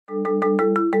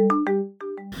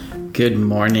Good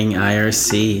morning,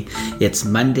 IRC. It's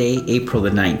Monday, April the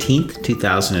 19th,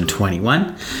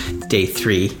 2021, day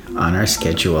 3 on our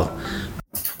schedule.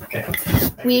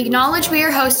 We acknowledge we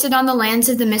are hosted on the lands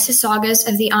of the Mississaugas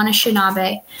of the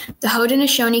Anishinaabe, the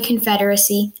Haudenosaunee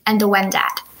Confederacy, and the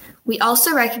Wendat. We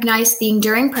also recognize the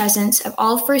enduring presence of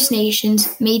all First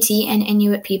Nations, Métis, and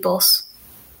Inuit peoples.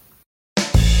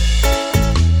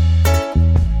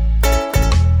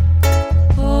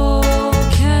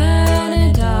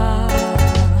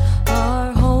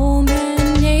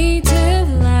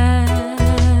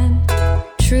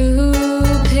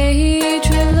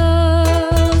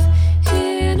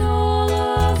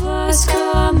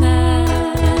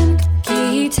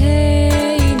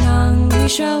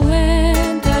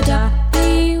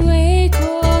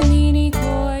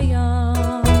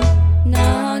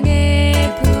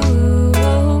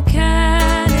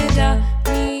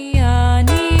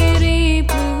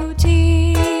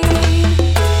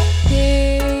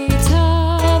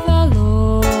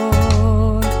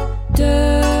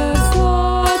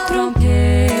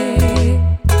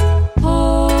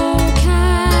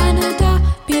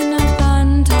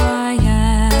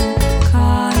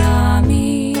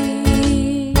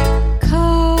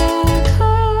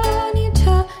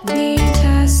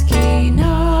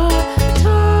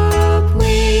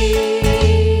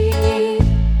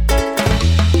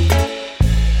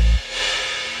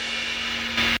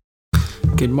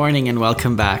 Good morning and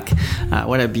welcome back.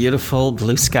 What a beautiful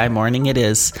blue sky morning it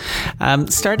is.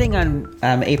 Starting on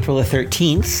April the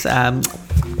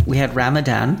 13th, we had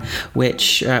Ramadan,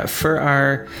 which for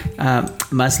our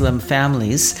Muslim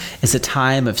families is a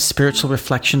time of spiritual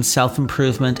reflection,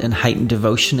 self-improvement, and heightened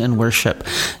devotion and worship.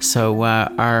 So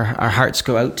our hearts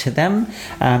go out to them.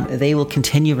 They will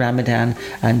continue Ramadan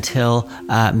until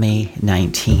May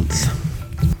 19th.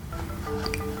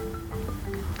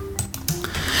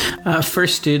 For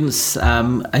students,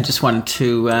 I just wanted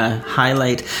to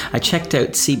highlight, I checked out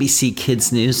CBC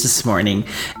Kids News this morning,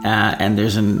 and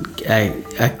there's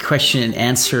a question and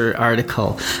answer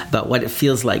article about what it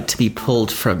feels like to be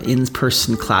pulled from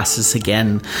in-person classes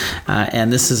again.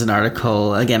 And this is an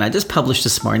article, again, I just published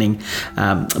this morning,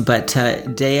 but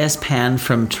Deas Pan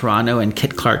from Toronto and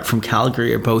Kit Clark from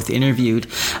Calgary are both interviewed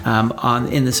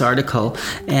in this article,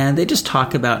 and they just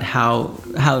talk about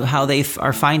how they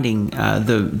are finding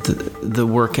the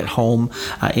work at home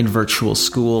in virtual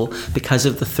school because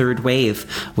of the third wave,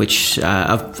 which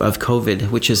of COVID,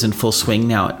 which is in full swing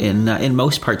now in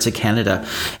most parts of Canada,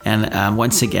 and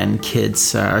once again,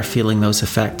 kids are feeling those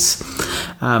effects.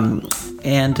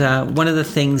 And one of the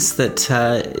things that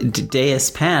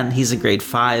Deas Pan, he's a grade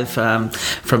 5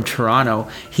 from Toronto,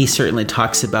 he certainly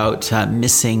talks about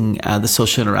missing the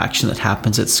social interaction that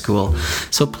happens at school.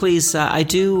 So please, I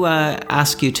do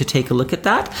ask you to take a look at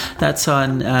that. That's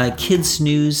on Kids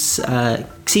News,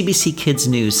 CBC Kids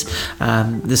News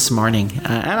this morning,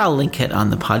 and I'll link it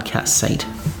on the podcast site.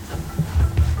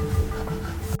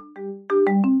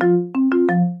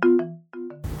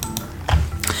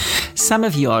 Some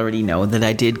of you already know that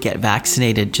I did get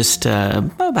vaccinated just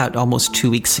about almost 2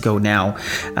 weeks ago now.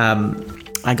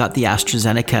 I got the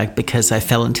AstraZeneca because I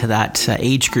fell into that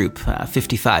age group,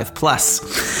 55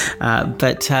 plus.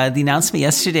 But the announcement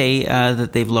yesterday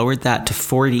that they've lowered that to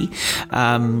 40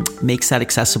 makes that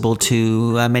accessible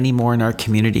to many more in our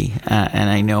community. And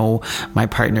I know my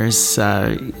partners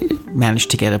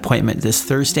managed to get an appointment this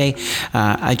Thursday.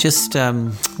 I just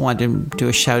wanted to do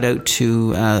a shout out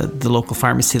to the local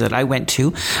pharmacy that I went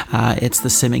to. It's the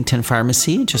Symington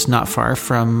Pharmacy, just not far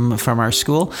from our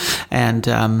school. And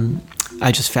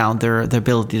I just found their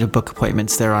ability to book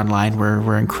appointments there online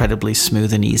were incredibly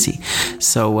smooth and easy.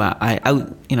 So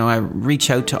I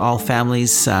reach out to all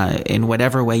families in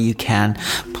whatever way you can.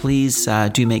 Please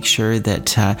do make sure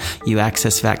that you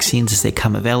access vaccines as they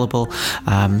come available,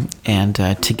 and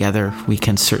together we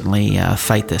can certainly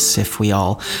fight this if we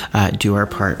all do our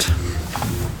part.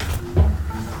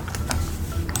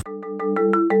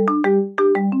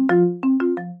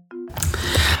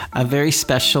 A very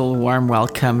special warm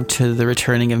welcome to the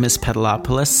returning of Miss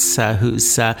Pedalopoulos,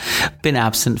 who's been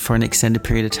absent for an extended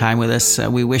period of time with us.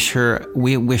 We wish her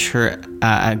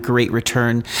a great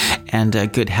return and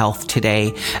good health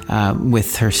today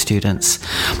with her students.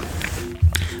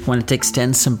 Wanted to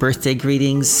extend some birthday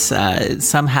greetings.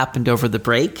 Some happened over the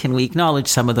break, and we acknowledged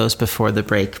some of those before the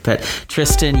break. But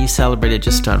Tristan, you celebrated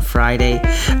just on Friday.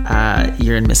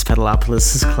 You're in Miss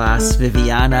Pedalopoulos' class.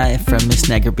 Viviana from Miss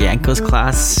Negrobianco's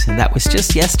class. And that was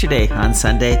just yesterday on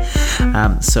Sunday.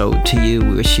 So to you,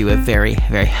 we wish you a very,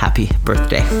 very happy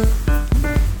birthday.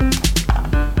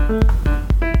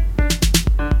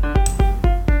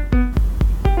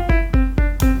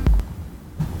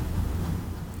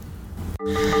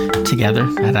 Together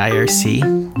at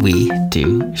IRC, we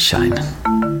do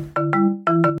shine.